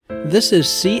This is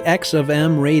CX of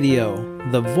M Radio,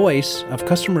 the voice of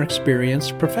customer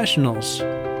experience professionals.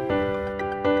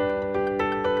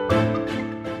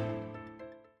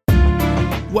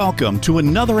 Welcome to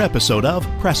another episode of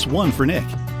Press 1 for Nick.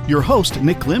 Your host,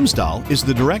 Nick Glimsdahl, is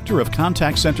the Director of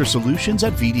Contact Center Solutions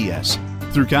at VDS.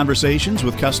 Through conversations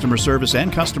with customer service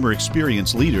and customer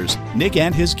experience leaders, Nick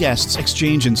and his guests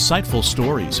exchange insightful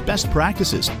stories, best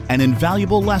practices, and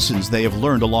invaluable lessons they have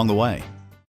learned along the way.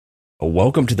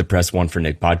 Welcome to the Press 1 for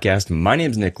Nick podcast. My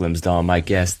name is Nick Glimsdahl. My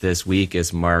guest this week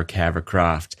is Marc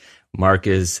Havercroft. Marc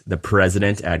is the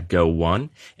president at Go1,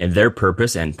 and their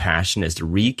purpose and passion is to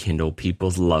rekindle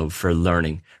people's love for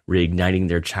learning, reigniting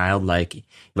their childlike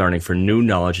learning for new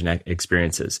knowledge and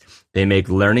experiences. They make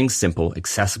learning simple,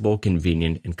 accessible,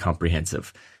 convenient, and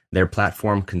comprehensive. Their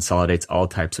platform consolidates all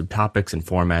types of topics and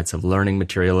formats of learning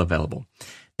material available.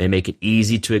 They make it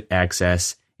easy to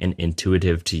access and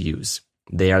intuitive to use.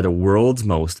 They are the world's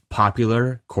most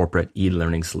popular corporate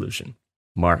e-learning solution.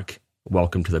 Marc,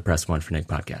 welcome to the Press 1 for Nick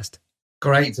podcast.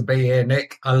 Great to be here,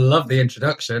 Nick. I love the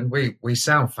introduction. We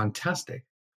sound fantastic.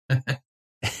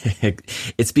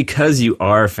 It's because you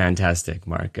are fantastic,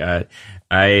 Marc.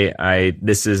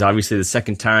 This is obviously the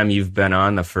second time you've been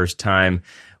on. The first time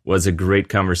was a great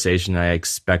conversation. I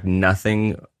expect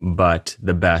nothing but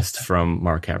the best from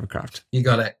Marc Havercroft. You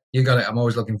got it. I'm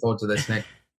always looking forward to this, Nick.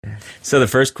 So the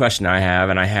first question I have,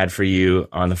 and I had for you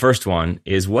on the first one,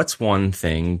 is what's one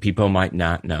thing people might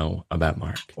not know about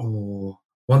Marc? Oh,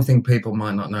 one thing people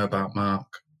might not know about Marc.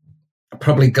 I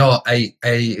probably got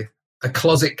a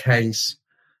closet case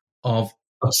of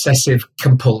obsessive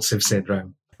compulsive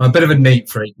syndrome. I'm a bit of a neat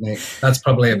freak, Nick. That's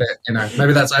probably a bit,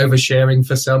 maybe that's oversharing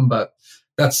for some, but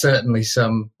that's certainly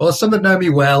some that know me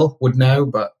well would know,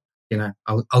 but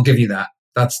I'll give you that.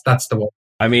 That's the one.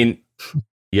 I mean,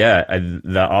 yeah,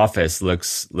 the office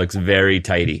looks very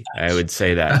tidy. I would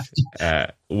say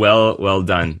that. Well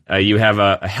done. You have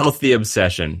a healthy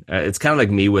obsession. It's kind of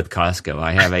like me with Costco.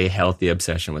 I have a healthy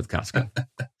obsession with Costco.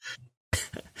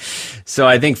 So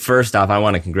I think first off, I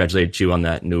want to congratulate you on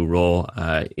that new role.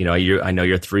 I know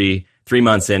you're three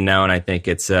months in now, and I think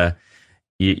it's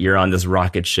you're on this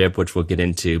rocket ship, which we'll get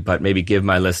into. But maybe give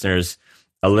my listeners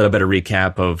a little bit of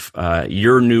recap of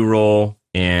your new role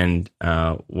and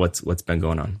what's been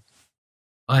going on.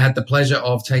 I had the pleasure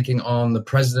of taking on the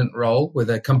president role with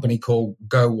a company called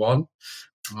Go1.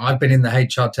 I've been in the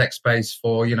HR tech space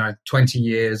for 20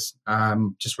 years,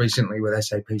 just recently with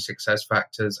SAP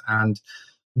SuccessFactors, and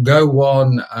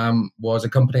Go1 was a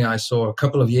company I saw a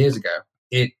couple of years ago.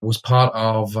 It was part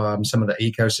of some of the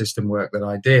ecosystem work that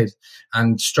I did.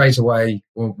 And straight away,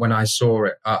 when I saw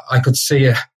it, I could see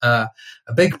a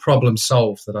big problem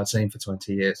solved that I'd seen for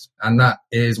 20 years. And that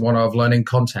is one of learning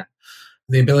content.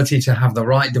 The ability to have the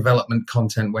right development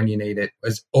content when you need it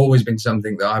has always been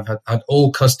something that I've had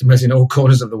all customers in all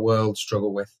corners of the world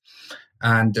struggle with.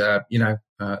 And, a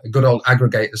good old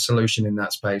aggregator solution in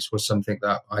that space was something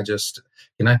that I just,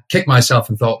 kicked myself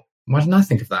and thought, why didn't I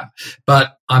think of that?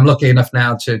 But I'm lucky enough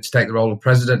now to take the role of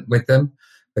president with them.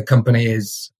 The company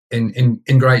is in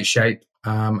great shape,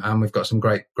 and we've got some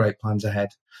great plans ahead.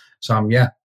 So I'm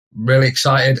really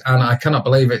excited, and I cannot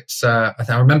believe it's. I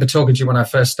remember talking to you when I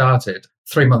first started.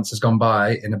 3 months has gone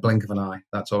by in a blink of an eye.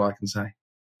 That's all I can say.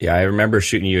 Yeah, I remember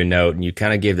shooting you a note, and you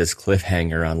kind of gave this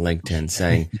cliffhanger on LinkedIn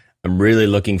saying, "I'm really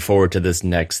looking forward to this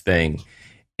next thing."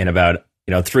 And about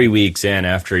 3 weeks in,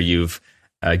 after you've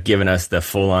given us the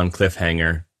full-on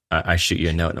cliffhanger, I shoot you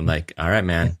a note, and I'm like, "All right,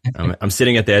 man, I'm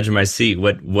sitting at the edge of my seat.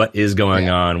 What is going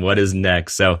on? What is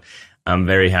next?" So I'm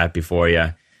very happy for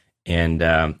you, and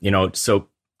so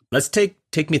let's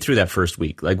take me through that first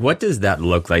week. Like, what does that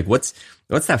look like? What's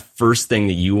that first thing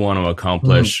that you want to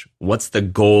accomplish? What's the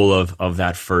goal of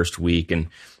that first week, and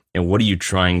what are you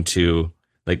trying to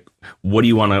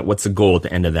what's the goal at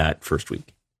the end of that first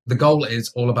week? The goal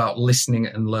is all about listening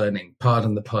and learning,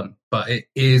 pardon the pun, but it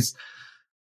is,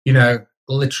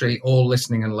 literally all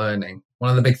listening and learning. One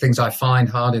of the big things I find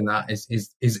hard in that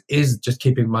is just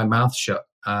keeping my mouth shut,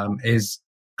 is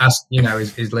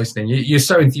listening. You're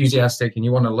so enthusiastic and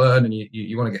you want to learn and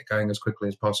you want to get going as quickly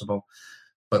as possible.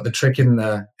 But the trick in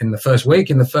the first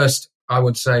week, I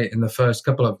would say in the first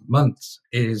couple of months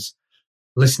is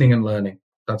listening and learning.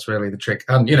 That's really the trick.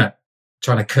 And,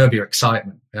 trying to curb your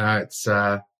excitement. It's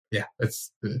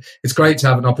great to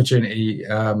have an opportunity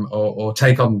or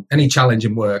take on any challenge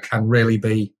in work and really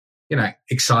be,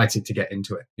 excited to get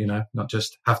into it, not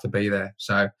just have to be there.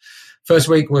 So first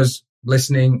week was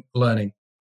listening, learning.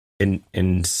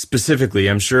 And specifically,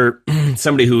 I'm sure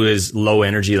somebody who is low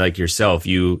energy like yourself,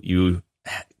 you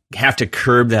have to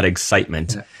curb that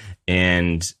excitement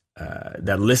and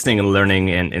that listening and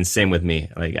learning, and same with me.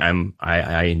 Like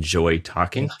I enjoy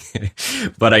talking,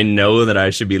 but I know that I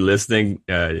should be listening,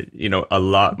 a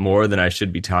lot more than I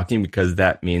should be talking, because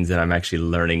that means that I'm actually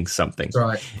learning something. That's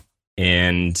right.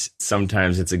 And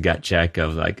sometimes it's a gut check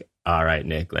of like, all right,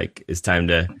 Nick, like it's time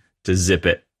to zip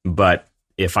it. But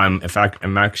if I'm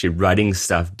actually writing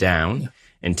stuff down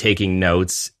and taking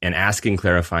notes and asking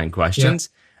clarifying questions,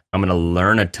 I'm going to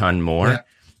learn a ton more. Yeah.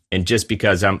 And just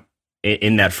because I'm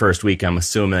in that first week, I'm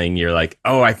assuming you're like,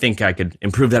 oh, I think I could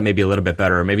improve that maybe a little bit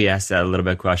better, or maybe ask that a little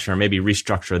bit question, or maybe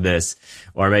restructure this,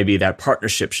 or maybe that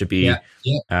partnership should be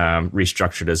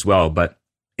restructured as well. But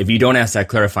if you don't ask that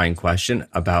clarifying question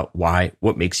about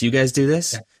what makes you guys do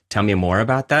this, tell me more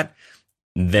about that,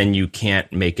 then you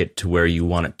can't make it to where you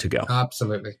want it to go.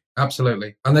 Absolutely.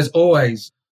 And there's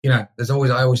always, I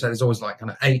always say there's always like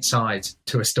kind of 8 sides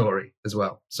to a story as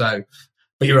well. So,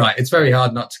 but you're right. It's very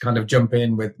hard not to kind of jump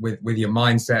in with your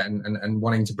mindset and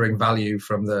wanting to bring value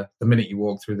from the minute you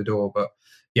walk through the door. But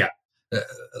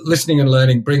listening and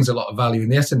learning brings a lot of value. In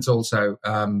the essence, also,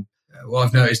 what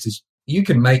I've noticed is you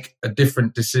can make a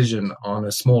different decision on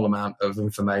a small amount of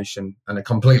information and a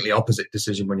completely opposite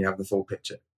decision when you have the full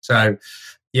picture. So,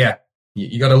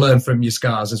 you got to learn from your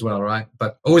scars as well, right?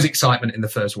 But always excitement in the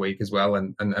first week as well,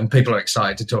 and people are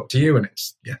excited to talk to you, and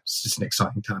it's just an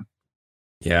exciting time.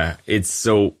 Yeah, it's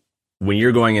so when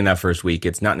you're going in that first week,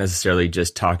 it's not necessarily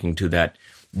just talking to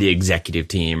the executive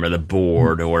team or the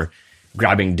board or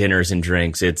grabbing dinners and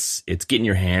drinks. It's getting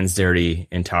your hands dirty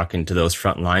and talking to those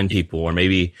frontline people. Or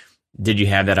maybe did you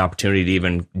have that opportunity to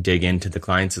even dig into the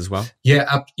clients as well?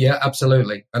 Yeah,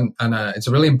 absolutely. And it's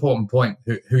a really important point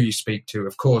who you speak to.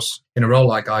 Of course, in a role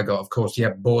like I got, of course,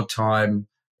 board time,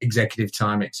 executive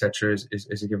time, etc.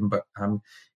 is a given. But I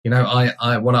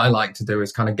what I like to do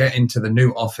is kind of get into the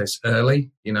new office early,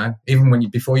 even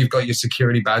before you've got your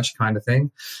security badge kind of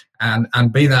thing,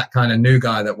 and be that kind of new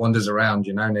guy that wanders around,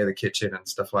 near the kitchen and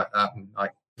stuff like that, and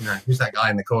like, who's that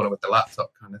guy in the corner with the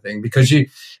laptop kind of thing, because you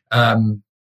don't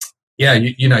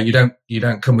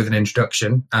come with an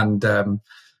introduction, and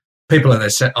people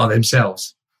are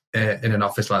themselves in an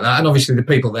office like that, and obviously the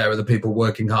people there are the people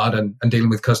working hard and dealing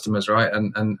with customers, right,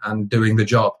 and doing the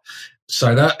job.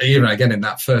 So that, again, in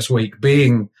that first week,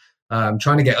 being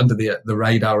trying to get under the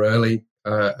radar early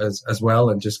as well,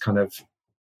 and just kind of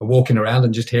walking around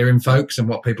and just hearing folks and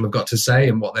what people have got to say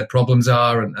and what their problems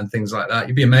are and things like that.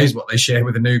 You'd be amazed what they share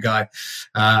with a new guy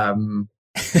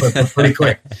but pretty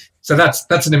quick. So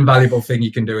that's an invaluable thing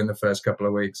you can do in the first couple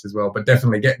of weeks as well. But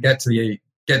definitely get to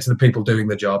the people doing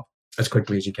the job as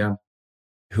quickly as you can.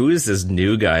 Who is this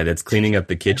new guy that's cleaning up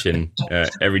the kitchen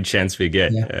every chance we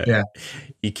get?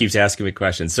 He keeps asking me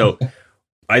questions. So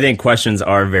I think questions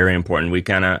are very important. We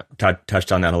kind of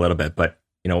touched on that a little bit. But,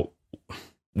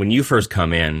 when you first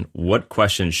come in, what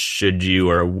questions should you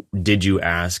or did you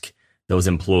ask those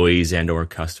employees and or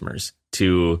customers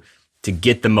to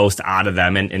get the most out of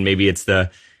them? And maybe it's the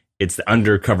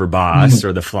undercover boss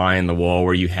or the fly in the wall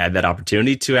where you had that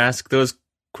opportunity to ask those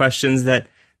questions that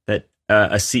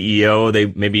a CEO, they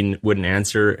maybe wouldn't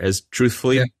answer as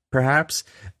truthfully, perhaps.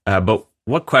 But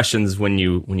what questions when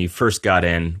you first got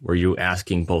in were you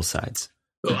asking both sides?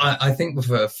 I think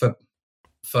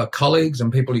for colleagues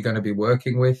and people you're going to be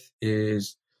working with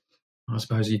is, I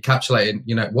suppose,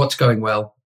 encapsulating, what's going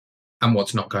well and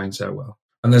what's not going so well.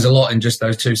 And there's a lot in just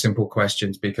those two simple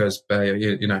questions, because,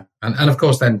 and of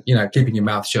course then, keeping your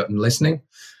mouth shut and listening,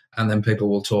 and then people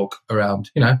will talk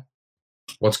around,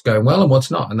 what's going well and what's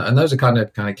not. And those are kind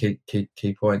of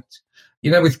key points.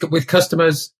 With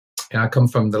customers, I come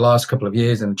from the last couple of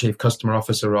years in the chief customer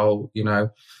officer role.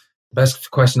 The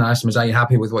best question I ask them is, are you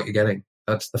happy with what you're getting?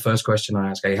 That's the first question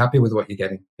I ask. Are you happy with what you're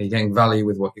getting? Are you getting value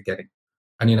with what you're getting?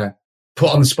 And,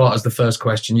 put on the spot as the first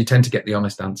question, you tend to get the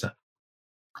honest answer.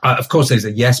 Of course, there's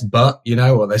a yes, but,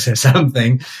 or there's a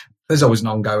something. There's always an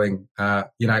ongoing,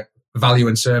 value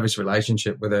and service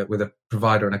relationship with a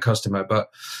provider and a customer. But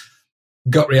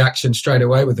gut reaction straight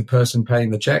away with the person paying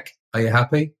the check. Are you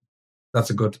happy? That's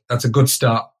a good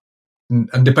start.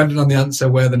 And depending on the answer,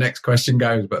 where the next question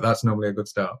goes, but that's normally a good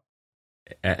start.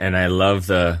 And I love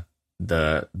the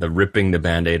ripping the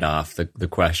Band-Aid off the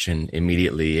question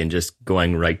immediately and just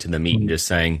going right to the meat and just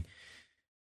saying,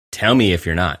 tell me if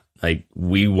you're not. Like,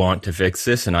 we want to fix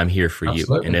this and I'm here for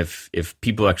Absolutely. you. And if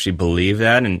people actually believe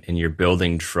that and you're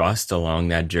building trust along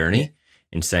that journey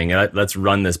and saying, let's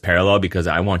run this parallel because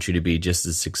I want you to be just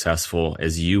as successful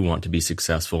as you want to be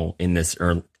successful in this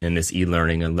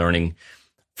e-learning and learning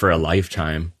for a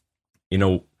lifetime.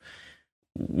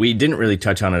 We didn't really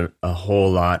touch on it a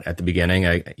whole lot at the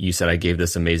beginning. You said I gave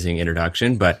this amazing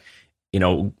introduction, but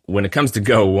when it comes to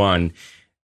Go1,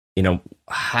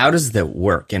 how does that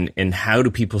work? And how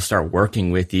do people start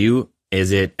working with you?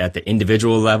 Is it at the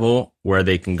individual level where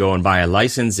they can go and buy a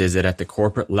license? Is it at the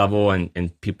corporate level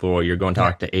and people, you're going to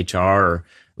talk to HR or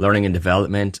learning and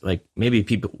development? Like maybe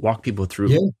walk people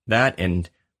through that, and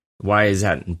why is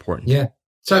that important? Yeah.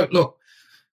 So look,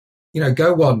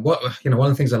 Go1, one of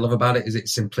the things I love about it is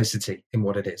its simplicity in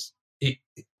what it is. It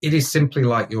is simply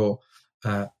like your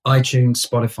iTunes,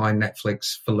 Spotify,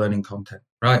 Netflix for learning content,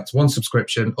 right? It's one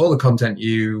subscription, all the content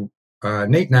you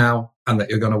need now and that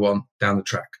you're going to want down the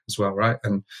track as well, right?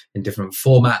 And in different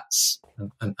formats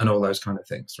and all those kind of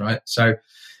things, right? So,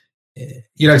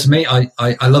 to me,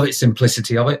 I love its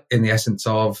simplicity of it in the essence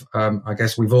of, I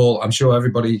guess I'm sure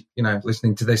everybody,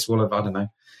 listening to this will have, I don't know,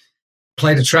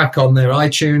 played a track on their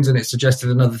iTunes and it suggested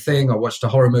another thing, or watched a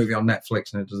horror movie on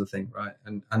Netflix and it does a thing, right?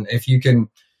 And if you can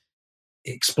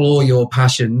explore your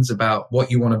passions about what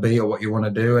you want to be or what you want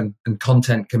to do, and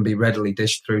content can be readily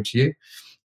dished through to you,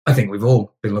 I think we've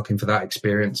all been looking for that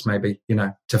experience, maybe,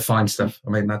 to find stuff. I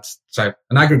mean, that's so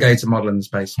an aggregator model in the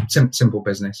space, simple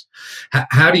business.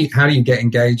 How do you get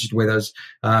engaged with us?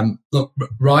 Look,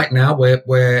 right now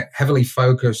we're heavily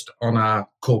focused on our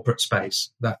corporate space.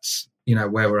 That's,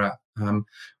 where we're at.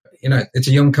 It's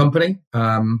a young company.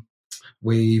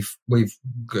 We've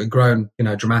grown,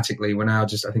 dramatically. We're now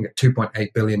just, I think, at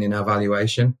 2.8 billion in our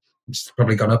valuation. It's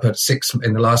probably gone up in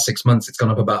the last 6 months. It's gone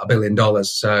up about $1 billion.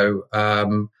 So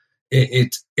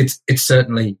it's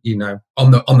certainly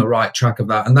on the right track of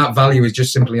that, and that value is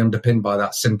just simply underpinned by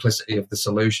that simplicity of the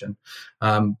solution.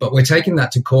 But we're taking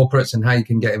that to corporates, and how you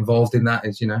can get involved in that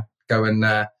is go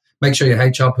and make sure your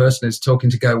HR person is talking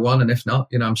to Go1, and if not,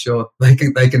 I'm sure they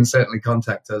can certainly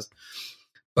contact us.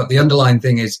 But the underlying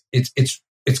thing is it's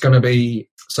going to be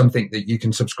something that you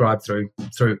can subscribe through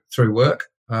work.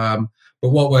 But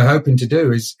what we're hoping to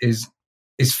do is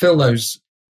fill those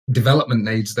development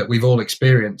needs that we've all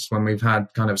experienced when we've had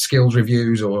kind of skills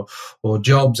reviews or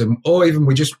jobs, or even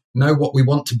we just know what we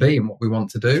want to be and what we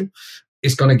want to do.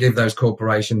 It's going to give those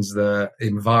corporations the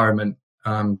environment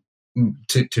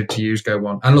to use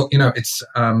Go1. And look, it's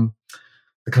the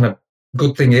kind of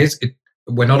good thing is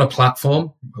we're not a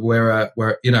platform. We're an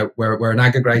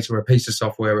aggregator, we're a piece of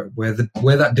software. We're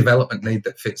that development need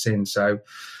that fits in. So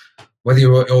whether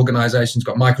your organization's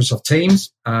got Microsoft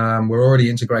Teams, we're already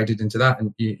integrated into that,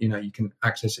 and you can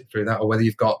access it through that. Or whether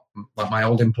you've got, like my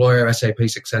old employer, SAP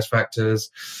SuccessFactors,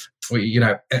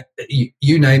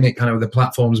 you name it, kind of the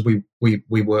platforms we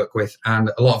work with,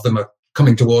 and a lot of them are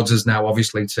coming towards us now.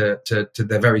 Obviously,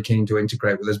 they're very keen to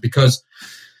integrate with us because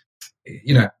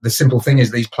the simple thing is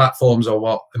these platforms are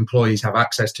what employees have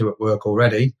access to at work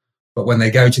already. But when they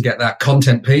go to get that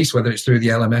content piece, whether it's through the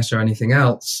LMS or anything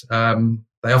else,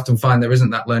 they often find there isn't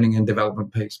that learning and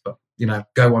development piece. But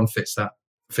Go1 fits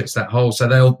that hole.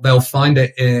 So they'll find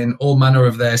it in all manner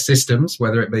of their systems,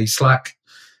 whether it be Slack,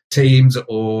 Teams,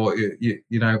 or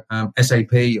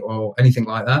SAP or anything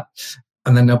like that,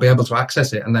 and then they'll be able to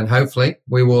access it. And then hopefully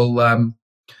we will.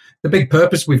 The big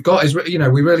purpose we've got is we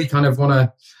really kind of want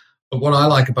to. What I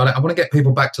like about it, I want to get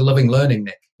people back to loving learning,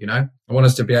 Nick. I want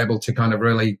us to be able to kind of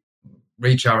really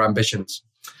reach our ambitions.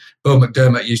 Bill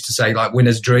McDermott used to say, like,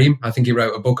 winner's dream. I think he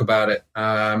wrote a book about it.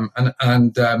 And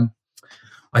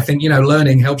I think,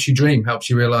 learning helps you dream, helps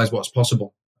you realize what's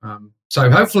possible.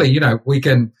 So hopefully, we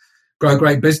can grow a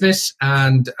great business.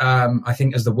 And I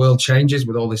think as the world changes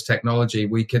with all this technology,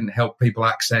 we can help people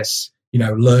access,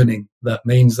 learning. That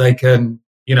means they can,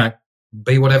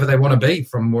 be whatever they want to be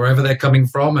from wherever they're coming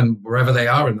from and wherever they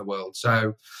are in the world.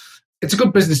 So it's a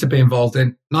good business to be involved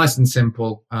in, nice and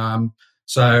simple.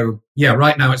 So yeah,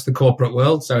 right now it's the corporate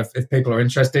world. So if people are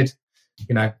interested,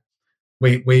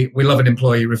 we love an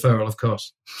employee referral, of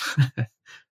course.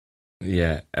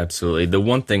 Yeah, absolutely. The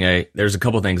one thing there's a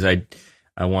couple of things I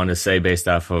want to say based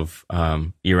off of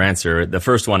your answer. The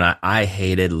first one, I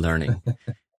hated learning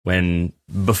when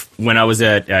I was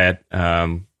at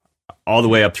all the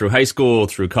way up through high school,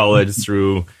 through college,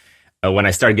 through when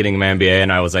I started getting my MBA,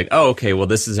 and I was like, oh, okay, well,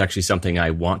 this is actually something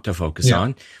I want to focus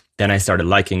on. Then I started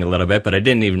liking a little bit, but I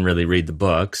didn't even really read the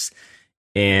books,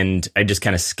 and I just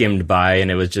kind of skimmed by, and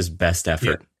it was just best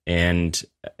effort. And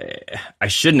I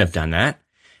shouldn't have done that,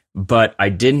 but I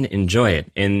didn't enjoy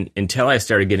it. And until I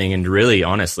started getting into really,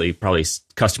 honestly, probably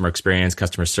customer experience,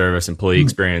 customer service, employee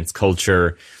experience,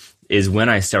 culture, is when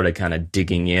I started kind of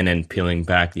digging in and peeling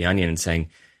back the onion and saying,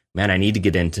 man, I need to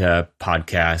get into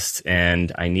podcasts,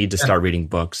 and I need to start reading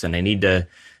books, and I need to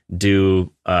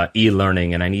do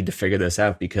e-learning, and I need to figure this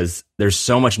out because there's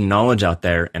so much knowledge out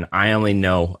there and I only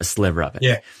know a sliver of it.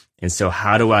 Yeah. And so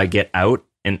how do I get out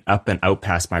and up and out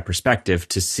past my perspective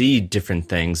to see different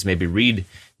things, maybe read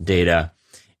data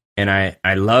And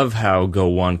I love how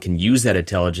Go1 can use that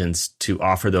intelligence to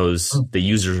offer the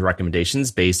user's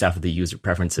recommendations based off of the user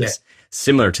preferences,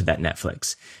 similar to that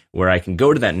Netflix, where I can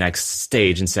go to that next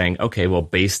stage and saying, okay, well,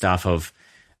 based off of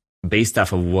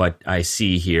what I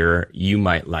see here, you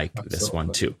might like this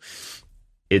one too.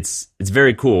 It's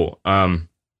very cool. The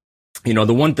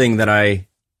one thing that I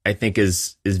think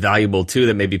is valuable too,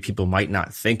 that maybe people might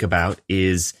not think about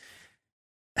is,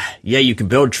 you can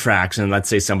build tracks, and let's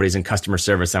say somebody's in customer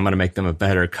service. I'm going to make them a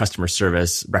better customer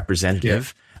service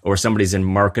representative, or somebody's in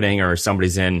marketing, or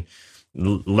somebody's in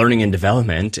learning and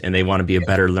development, and they want to be a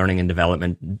better learning and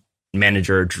development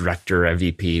manager, director, a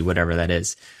VP, whatever that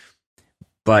is.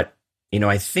 But,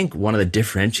 I think one of the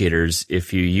differentiators,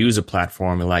 if you use a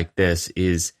platform like this,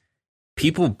 is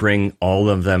people bring all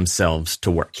of themselves to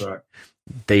work. Right.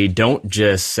 They don't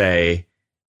just say,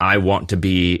 I want to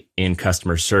be in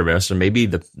customer service, or maybe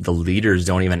the leaders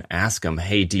don't even ask them,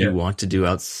 hey, do you want to do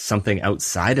something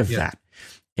outside of that?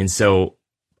 And so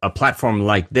a platform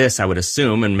like this, I would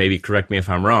assume, and maybe correct me if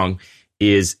I'm wrong,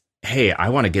 is, hey, I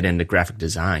want to get into graphic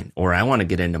design, or I want to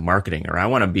get into marketing, or I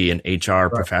want to be an HR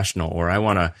professional, or I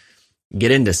want to get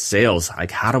into sales.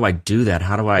 Like, how do I do that?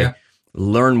 How do I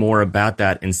learn more about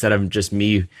that instead of just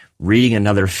me reading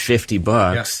another 50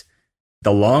 books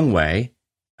the long way?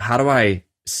 How do I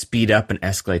speed up and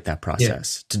escalate that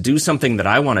process to do something that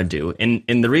I want to do? And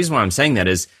the reason why I'm saying that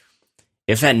is,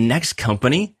 if that next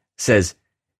company says,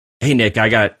 hey, Nick, I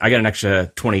got an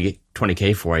extra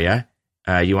 20K for you.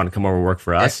 You want to come over and work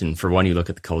for us? And for one, you look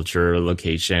at the culture,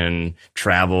 location,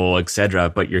 travel, etc.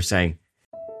 But you're saying,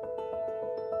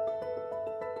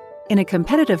 in a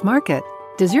competitive market,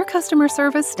 does your customer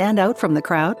service stand out from the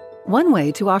crowd? One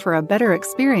way to offer a better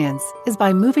experience is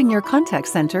by moving your contact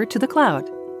center to the cloud.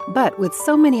 But with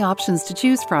so many options to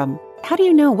choose from, how do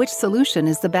you know which solution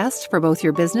is the best for both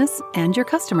your business and your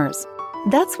customers?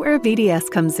 That's where VDS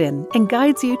comes in and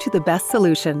guides you to the best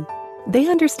solution. They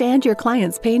understand your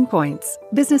clients' pain points,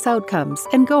 business outcomes,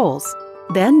 and goals.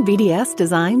 Then VDS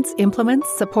designs, implements,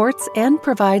 supports, and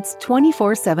provides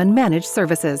 24/7 managed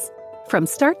services. From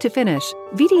start to finish,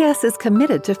 VDS is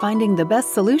committed to finding the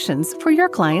best solutions for your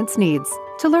clients' needs.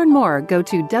 To learn more, go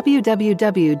to www.govds.com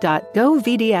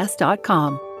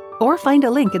or find a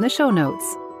link in the show notes.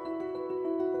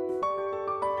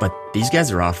 But these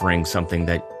guys are offering something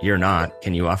that you're not.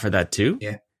 Can you offer that too?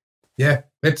 Yeah.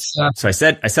 It's so I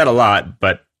said a lot,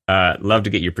 but love to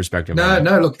get your perspective.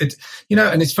 No, look, it's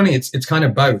and it's funny. It's kind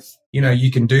of both.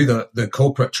 You can do the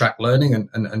corporate track learning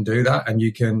and do that, and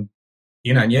you can,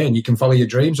 and you can follow your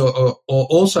dreams, or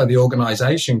also the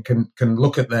organization can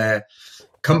look at their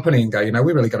company and go,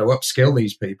 we really got to upskill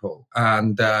these people,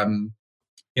 and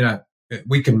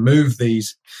we can move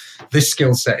this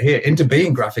skill set here into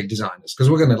being graphic designers, because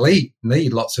we're going to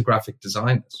need lots of graphic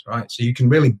designers, right? So you can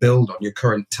really build on your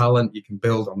current talent. You can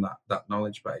build on that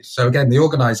knowledge base. So again, the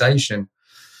organization,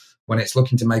 when it's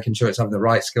looking to making sure it's having the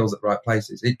right skills at the right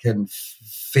places, it can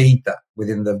feed that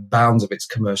within the bounds of its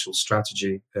commercial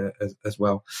strategy as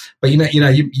well. But you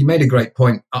made a great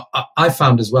point. I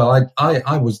found as well.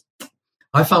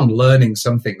 I found learning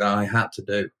something that I had to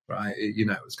do, right? It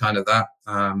was kind of that.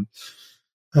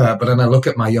 But then I look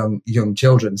at my young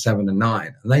children, 7 and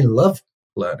 9, and they love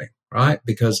learning, right?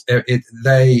 Because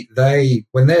they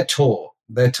when they're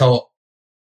taught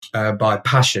by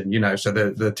passion, so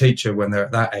the teacher, when they're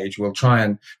at that age, will try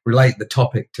and relate the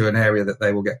topic to an area that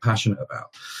they will get passionate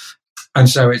about. And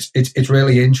so it's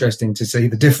really interesting to see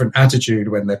the different attitude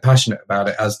when they're passionate about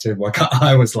it as to what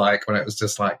I was like when it was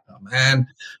just like, oh man,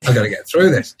 I've got to get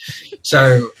through this.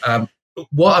 So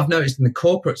what I've noticed in the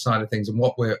corporate side of things, and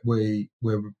what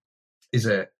is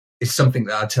something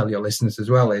that I tell your listeners as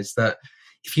well, is that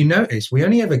if you notice, we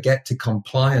only ever get to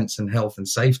compliance and health and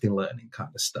safety learning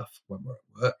kind of stuff when we're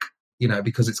at work,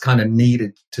 because it's kind of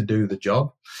needed to do the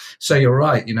job. So you're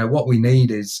right. What we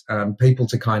need is people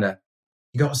to kind of,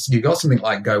 you got something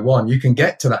like Go1, you can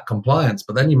get to that compliance,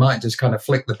 but then you might just kind of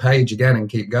flick the page again and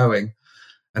keep going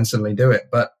and suddenly do it.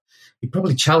 But you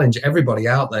probably challenge everybody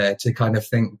out there to kind of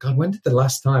think, God, when did the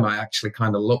last time I actually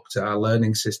kind of looked at our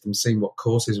learning system, seen what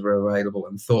courses were available,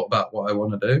 and thought about what I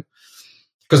want to do?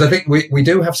 Because I think we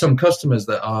do have some customers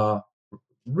that are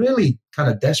really kind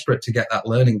of desperate to get that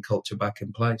learning culture back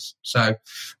in place. So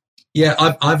yeah,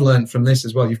 I've learned from this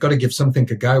as well. You've got to give something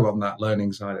a go on that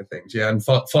learning side of things. Yeah. And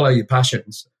follow your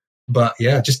passions. But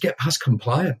yeah, just get past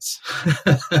compliance.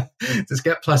 Just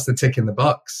get past the tick in the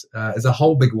box. There's a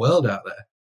whole big world out there.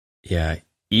 Yeah.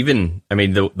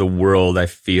 The world, I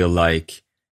feel like,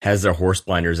 has their horse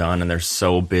blinders on, and they're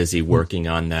so busy working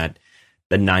on that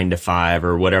the 9 to 5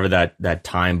 or whatever that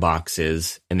time box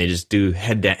is, and they just do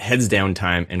heads down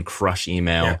time and crush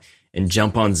email and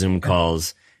jump on Zoom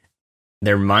calls.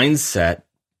 Their mindset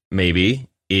maybe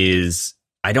is,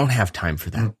 I don't have time for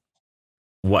that.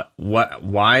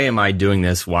 Why am I doing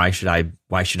this? Why should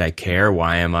I care?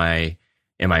 Why am I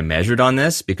measured on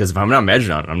this? Because if I'm not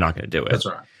measured on it, I'm not going to do it. That's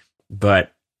right.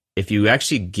 But if you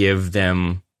actually give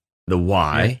them the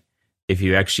why, if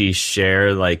you actually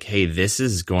share like, hey, this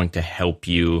is going to help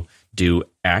you do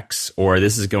X, or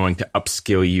this is going to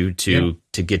upskill you to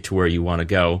get to where you want to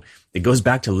go, it goes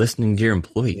back to listening to your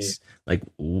employees. Like,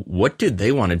 what do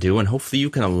they want to do? And hopefully you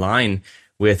can align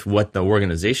with what the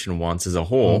organization wants as a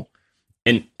whole.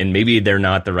 And maybe they're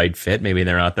not the right fit. Maybe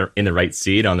they're not in the right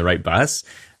seat on the right bus.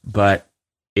 But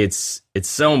it's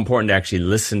so important to actually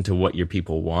listen to what your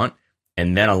people want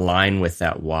and then align with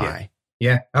that why.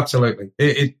 Yeah, absolutely.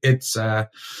 It's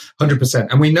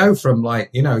 100%. And we know from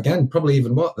again, probably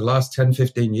even the last 10,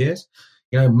 15 years,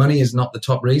 money is not the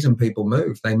top reason people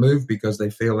move. They move because they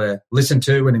feel they're listened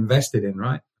to and invested in,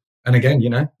 right? And again,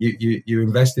 you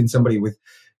invest in somebody with,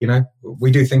 we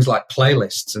do things like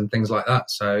playlists and things like that.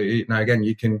 So, again,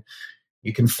 you can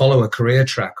follow a career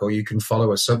track, or you can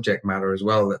follow a subject matter as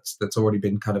well that's already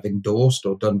been kind of endorsed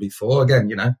or done before.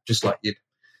 Again, just like you'd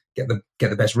get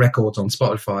the best records on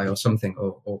Spotify or something,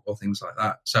 or things like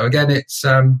that. So again, it's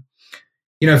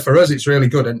for us, it's really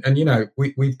good. And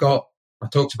we've got, I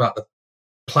talked about the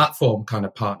platform kind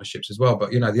of partnerships as well, but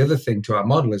the other thing to our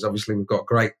model is obviously we've got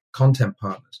great content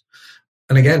partners.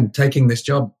 And again, taking this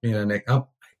job, Nick,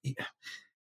 up,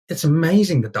 it's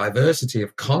amazing the diversity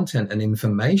of content and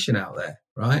information out there,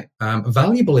 right?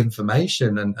 Valuable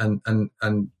information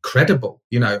and credible,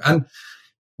 and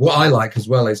what I like as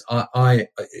well is I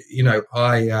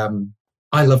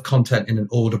love content in an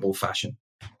audible fashion,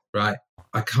 right?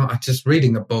 Just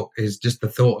reading a book is just the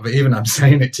thought of it. Even I'm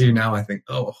saying it to you now, I think,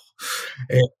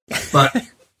 but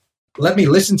let me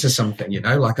listen to something,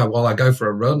 like while I go for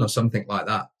a run or something like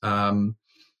that.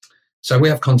 So we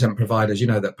have content providers,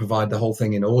 that provide the whole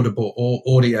thing in audible or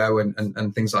audio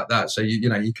and things like that. So,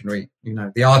 you can read,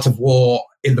 The Art of War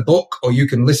in the book, or you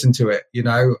can listen to it,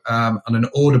 on an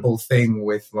audible thing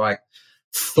with like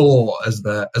Thor as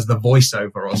the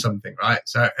voiceover or something, right?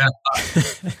 So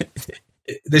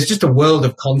there's just a world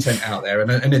of content out there,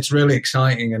 and it's really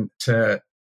exciting and to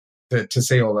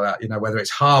see all of that, whether it's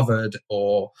Harvard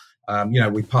or,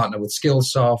 we partner with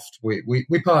Skillsoft, we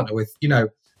partner with,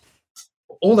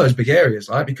 all those big areas,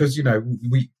 right? Because,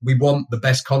 we want the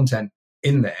best content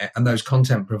in there, and those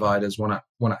content providers want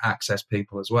to access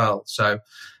people as well. So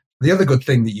the other good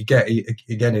thing that you get,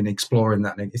 again, in exploring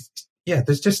that is,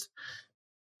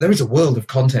 there is a world of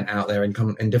content out there in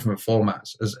different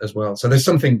formats as well. So there's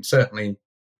something certainly,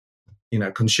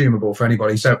 consumable for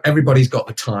anybody. So everybody's got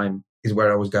the time is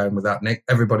where I was going with that, Nick.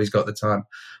 Everybody's got the time.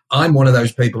 I'm one of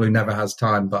those people who never has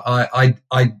time, but I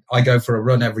go for a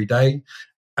run every day.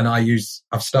 And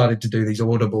I've started to do these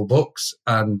audible books,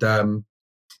 and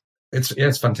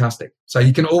it's fantastic. So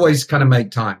you can always kind of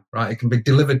make time, right? It can be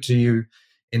delivered to you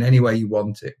in any way you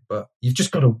want it, but you've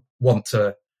just got to want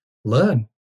to learn.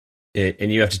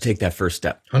 And you have to take that first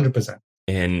step. 100%.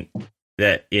 And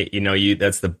that,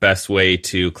 that's the best way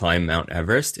to climb Mount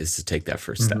Everest, is to take that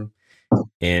first step.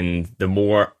 And the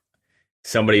more,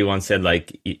 somebody once said,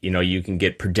 like, you can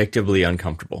get predictably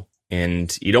uncomfortable.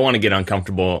 And you don't want to get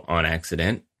uncomfortable on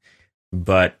accident,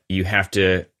 but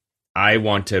I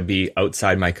want to be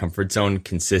outside my comfort zone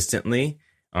consistently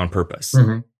on purpose.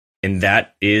 And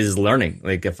that is learning.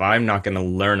 Like, if I'm not going to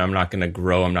learn, I'm not going to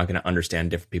grow. I'm not going to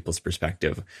understand different people's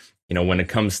perspective. When it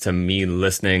comes to me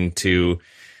listening to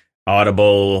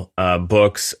Audible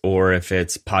books, or if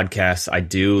it's podcasts, I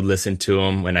do listen to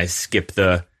them when I skip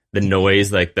the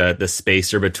noise, like the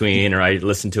spacer between, or I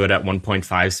listen to it at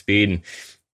 1.5 speed. And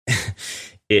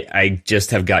I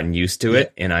just have gotten used to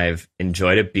it, and I've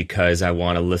enjoyed it because I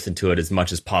want to listen to it as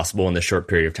much as possible in the short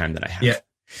period of time that I have. Yeah.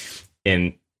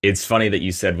 And it's funny that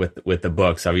you said with the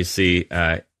books, obviously,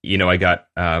 I got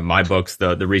my books,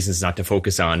 the Reasons Not to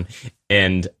Focus On.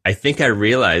 And I think I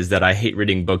realized that I hate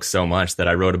reading books so much that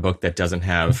I wrote a book that doesn't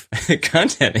have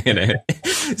content in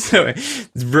it. So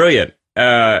it's brilliant.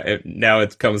 Now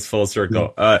it comes full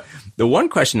circle. The one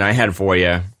question I had for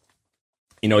you,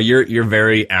 you're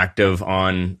very active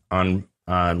on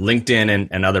LinkedIn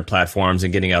and other platforms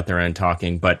and getting out there and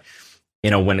talking. But,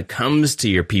 when it comes to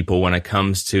your people, when it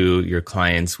comes to your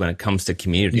clients, when it comes to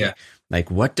community,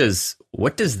 like what does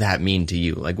that mean to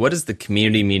you? Like, what does the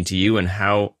community mean to you, and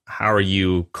how are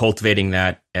you cultivating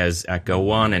that at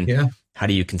Go1, and how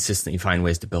do you consistently find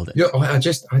ways to build it? Yeah,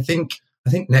 I think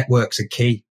networks are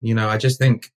key. I just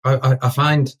think I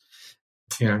find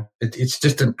it's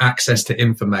just an access to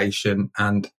information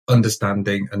and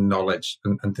understanding and knowledge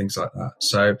and things like that.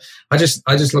 So I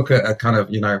just look at a kind of,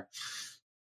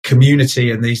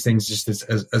 community and these things just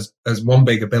as one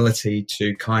big ability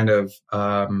to kind of,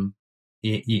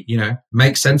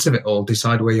 make sense of it all,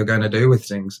 decide where you're going to do with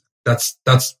things. That's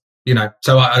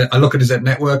so I look at it as a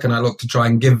network, and I look to try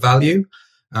and give value.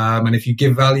 And if you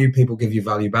give value, people give you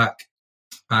value back.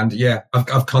 And yeah,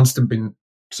 I've constantly been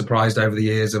surprised over the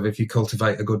years of if you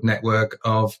cultivate a good network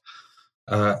of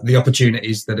the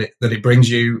opportunities that it brings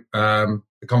you,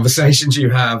 the conversations you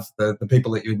have, the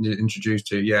people that you introduce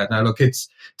to. Yeah, no, look, to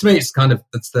me, it's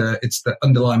the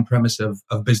underlying premise of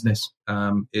business,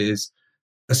 is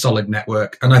a solid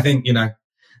network. And I think, now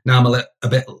I'm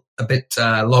a bit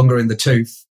longer in the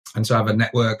tooth, and so I have a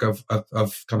network of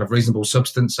kind of reasonable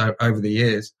substance over the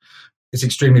years. It's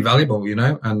extremely valuable,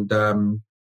 and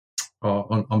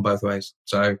on both ways.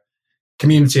 So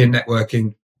community and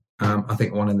networking, I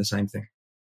think one and the same thing.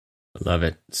 Love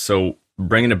it. So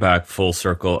bringing it back full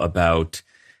circle about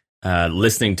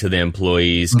listening to the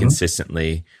employees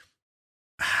consistently,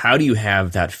 how do you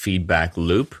have that feedback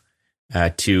loop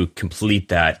to complete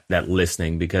that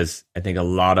listening? Because I think a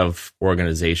lot of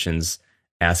organizations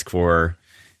ask for,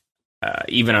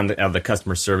 even on the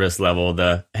customer service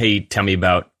level, hey, tell me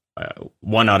about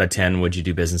 1 out of 10, would you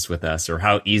do business with us? Or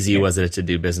how easy was it to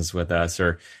do business with us?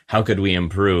 Or how could we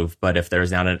improve? But if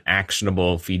there's not an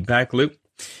actionable feedback loop,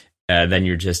 then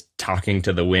you're just talking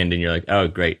to the wind, and you're like, oh,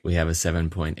 great, we have a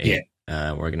 7.8.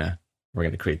 Yeah. We're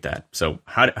gonna create that. So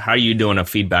how are you doing a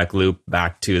feedback loop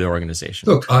back to the organization?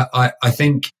 Look, I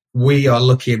think we are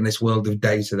lucky in this world of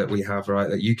data that we have, right?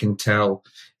 That you can tell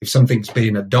if something's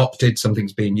being adopted,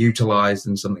 something's being utilized,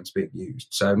 and something's being used.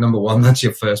 So number one, that's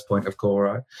your first point of call,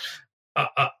 right?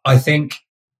 I think,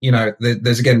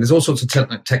 there's all sorts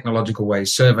of technological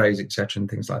ways, surveys, etc.,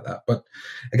 and things like that. But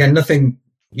again, nothing,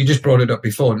 you just brought it up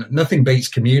before, nothing beats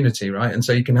community, right? And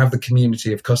so you can have the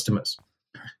community of customers.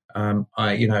 I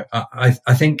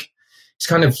think it's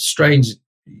kind of strange,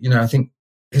 I think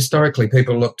historically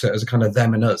people looked at it as a kind of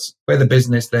them and us. We're the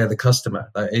business, they're the customer.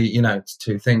 It's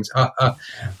two things. I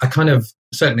kind of,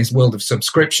 certainly this world of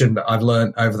subscription that I've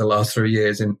learned over the last 3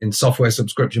 years in software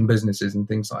subscription businesses and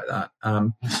things like that.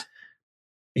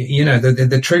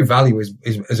 The true value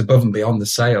is above and beyond the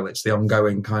sale. It's the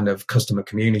ongoing kind of customer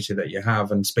community that you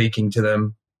have, and speaking to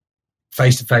them,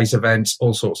 face-to-face events,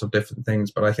 all sorts of different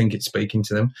things. But I think it's speaking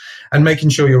to them and making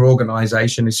sure your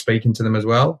organization is speaking to them as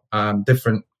well.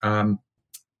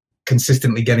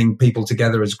 Consistently getting people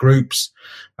together as groups,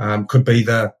 could be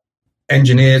the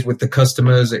engineers with the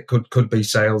customers. It could be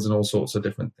sales and all sorts of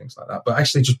different things like that. But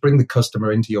actually just bring the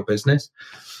customer into your business.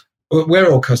 We're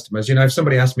all customers. If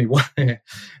somebody asked me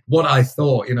what I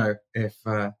thought, if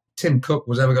Tim Cook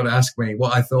was ever going to ask me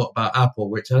what I thought about Apple,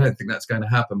 which I don't think that's going to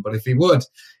happen, but if he would,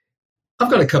 I've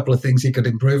got a couple of things he could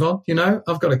improve on.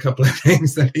 I've got a couple of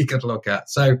things that he could look at.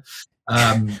 So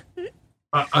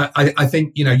I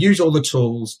think, use all the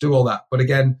tools, do all that. But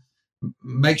again,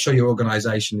 make sure your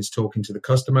organization is talking to the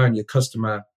customer, and your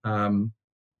customer, and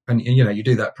you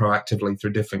do that proactively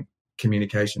through different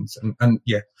communications. And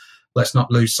let's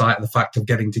not lose sight of the fact of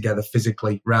getting together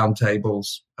physically, round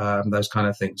tables, those kind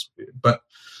of things. But,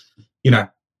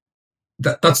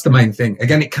 that's the main thing.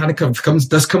 Again, it kind of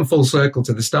does come full circle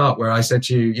to the start where I said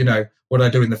to you, what I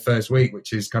do in the first week,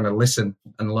 which is kind of listen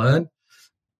and learn.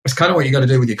 It's kind of what you got to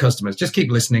do with your customers. Just keep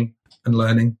listening and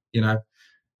learning,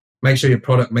 make sure your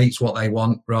product meets what they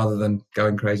want rather than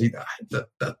going crazy.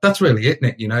 That's really it,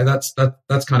 Nick. That's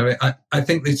kind of it. I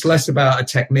think it's less about a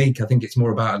technique. I think it's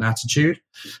more about an attitude.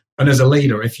 And as a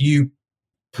leader, if you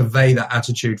purvey that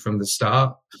attitude from the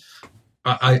start,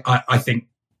 I think,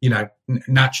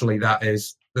 naturally that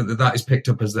is picked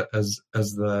up as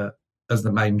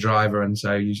the main driver. And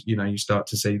so you start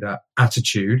to see that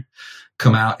attitude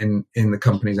come out in the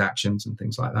company's actions and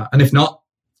things like that. And if not,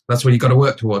 that's what you've got to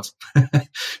work towards.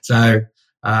 So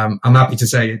I'm happy to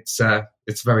say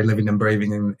it's very living and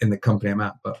breathing in the company I'm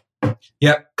at. But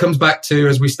yeah, comes back to,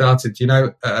 as we started,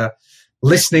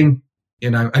 listening,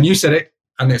 and you said it,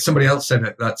 and somebody else said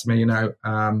it, that to me,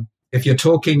 if you're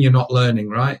talking, you're not learning,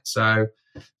 right? So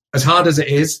as hard as it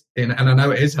is, and I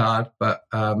know it is hard, but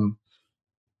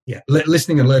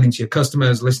listening and learning to your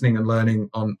customers, listening and learning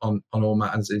on all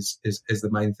matters is the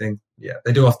main thing. Yeah,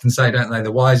 they do often say, don't they,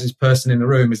 the wisest person in the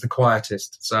room is the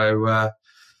quietest. So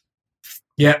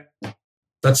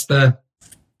that's the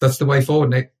way forward,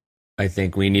 Nick. I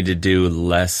think we need to do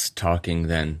less talking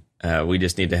then. We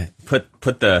just need to put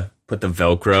the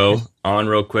Velcro on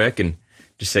real quick and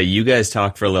just say, you guys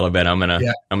talk for a little bit. I'm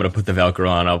gonna put the Velcro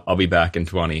on. I'll be back in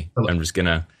 20. I'm just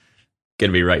gonna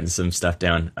to be writing some stuff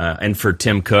down. And for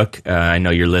Tim Cook, I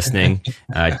know you're listening.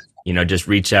 Just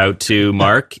reach out to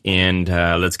Mark and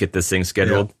let's get this thing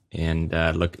scheduled. Yeah. And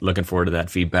looking forward to that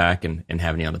feedback and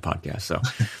having you on the podcast. So,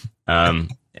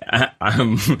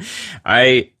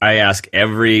 I ask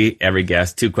every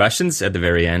guest 2 questions at the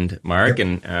very end, Mark,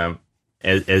 yep.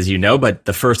 And as you know, but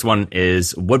the first one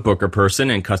is, what book or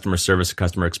person in customer service or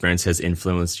customer experience has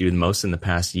influenced you the most in the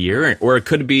past year? Or it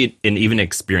could be an even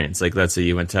experience. Like, let's say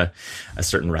you went to a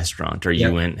certain restaurant, or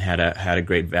you went had a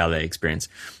great valet experience.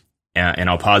 And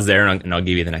I'll pause there and I'll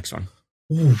give you the next one.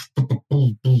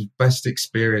 Best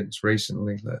experience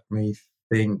recently. Let me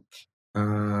think.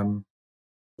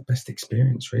 Best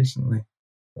experience recently.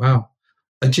 Wow.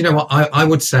 Do you know what? I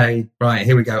would say, right,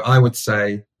 here we go. I would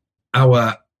say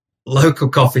our local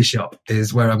coffee shop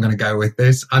is where I'm going to go with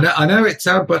this. I know it's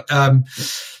sad, but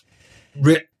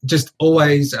just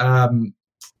always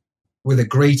with a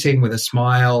greeting, with a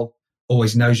smile,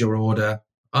 always knows your order.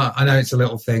 I know it's a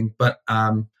little thing, but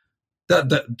that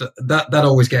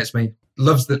always gets me.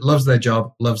 Loves their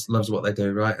job, loves what they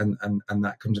do, right? And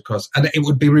that comes across. And it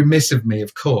would be remiss of me,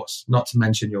 of course, not to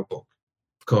mention your book.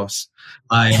 Of course,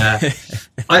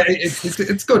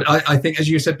 it's good. I think, as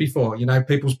you said before,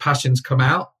 people's passions come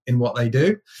out in what they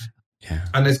do,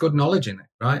 and there's good knowledge in it,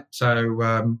 right?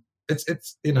 So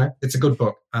it's a good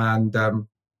book, and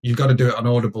you've got to do it on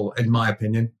Audible, in my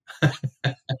opinion.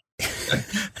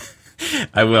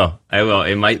 I will.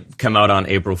 It might come out on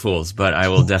April Fool's, but I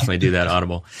will definitely do that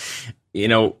Audible.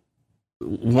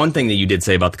 One thing that you did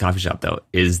say about the coffee shop, though,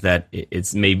 is that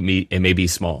it may be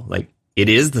small. Like, it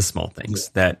is the small things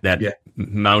that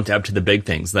mount up to the big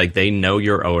things. Like, they know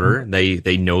your odor,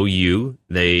 they know you,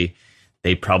 they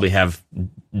probably have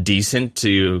decent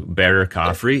to better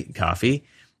coffee.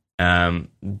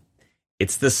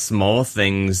 It's the small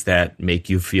things that make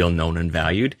you feel known and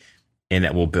valued, and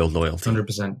that will build loyalty.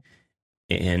 100%.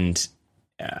 And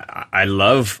I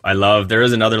love. There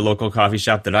is another local coffee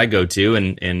shop that I go to,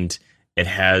 and it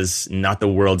has not the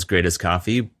world's greatest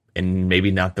coffee, and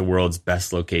maybe not the world's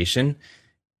best location,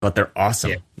 but they're awesome.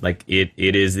 Yeah. Like, it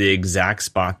is the exact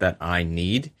spot that I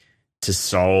need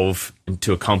to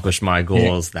accomplish my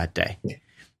goals that day. Yeah.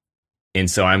 And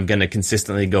so I'm going to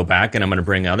consistently go back, and I'm going to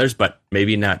bring others, but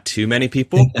maybe not too many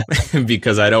people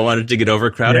because I don't want it to get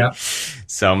overcrowded. Yeah.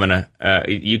 So I'm going to,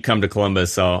 you come to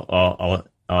Columbus, so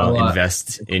I'll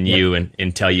invest in you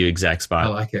and tell you exact spot. I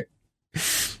like it.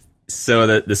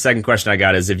 So the second question I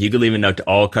got is, if you could leave a note to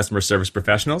all customer service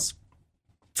professionals,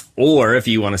 or if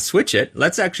you want to switch it,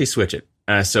 let's actually switch it.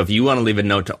 So if you want to leave a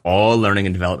note to all learning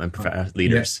and development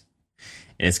leaders,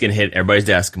 and it's going to hit everybody's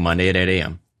desk Monday at 8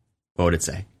 a.m., what would it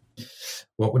say?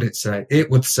 What would it say? It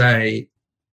would say,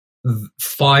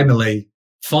 finally,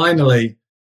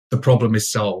 the problem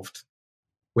is solved.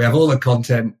 We have all the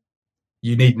content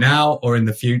you need now or in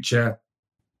the future.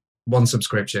 One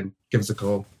subscription. Give us a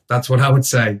call. That's what I would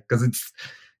say, because it's,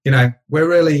 we're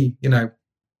really,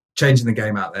 changing the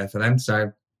game out there for them.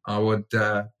 So I would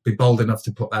be bold enough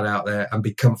to put that out there and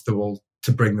be comfortable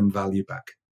to bring them value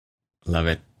back. Love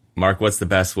it. Mark, what's the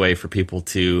best way for people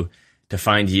to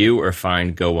find you or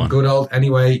find Go1? Good old,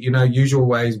 anyway, usual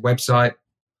ways, website,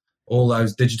 all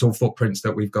those digital footprints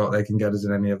that we've got, they can get us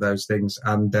in any of those things.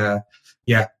 And go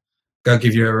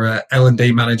give your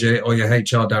L&D manager or your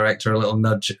HR director a little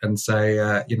nudge and say,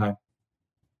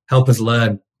 help us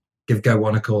learn. Give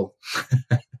Go1 a call.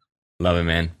 Love it,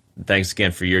 man. Thanks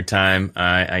again for your time.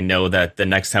 I know that the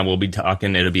next time we'll be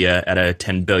talking, it'll be at a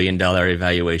 $10 billion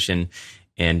evaluation,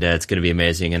 and it's going to be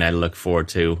amazing. And I look forward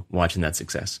to watching that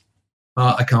success.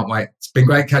 I can't wait. It's been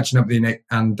great catching up with you, Nick.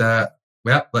 And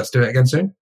let's do it again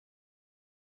soon.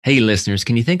 Hey, listeners,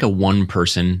 can you think of one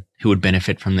person who would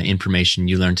benefit from the information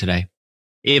you learned today?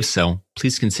 If so,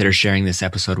 please consider sharing this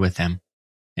episode with them.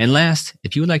 And last,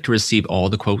 if you would like to receive all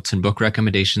the quotes and book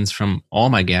recommendations from all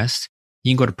my guests,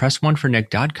 you can go to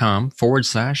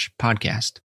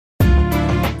pressonefornick.com/podcast.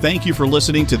 Thank you for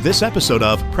listening to this episode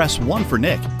of Press 1 for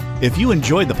Nick. If you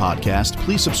enjoyed the podcast,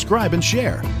 please subscribe and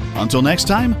share. Until next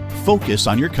time, focus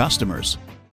on your customers.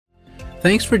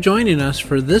 Thanks for joining us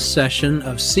for this session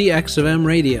of CX of M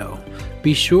Radio.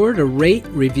 Be sure to rate,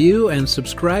 review, and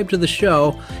subscribe to the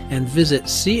show, and visit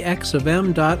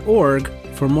cxofm.org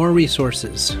for more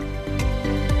resources.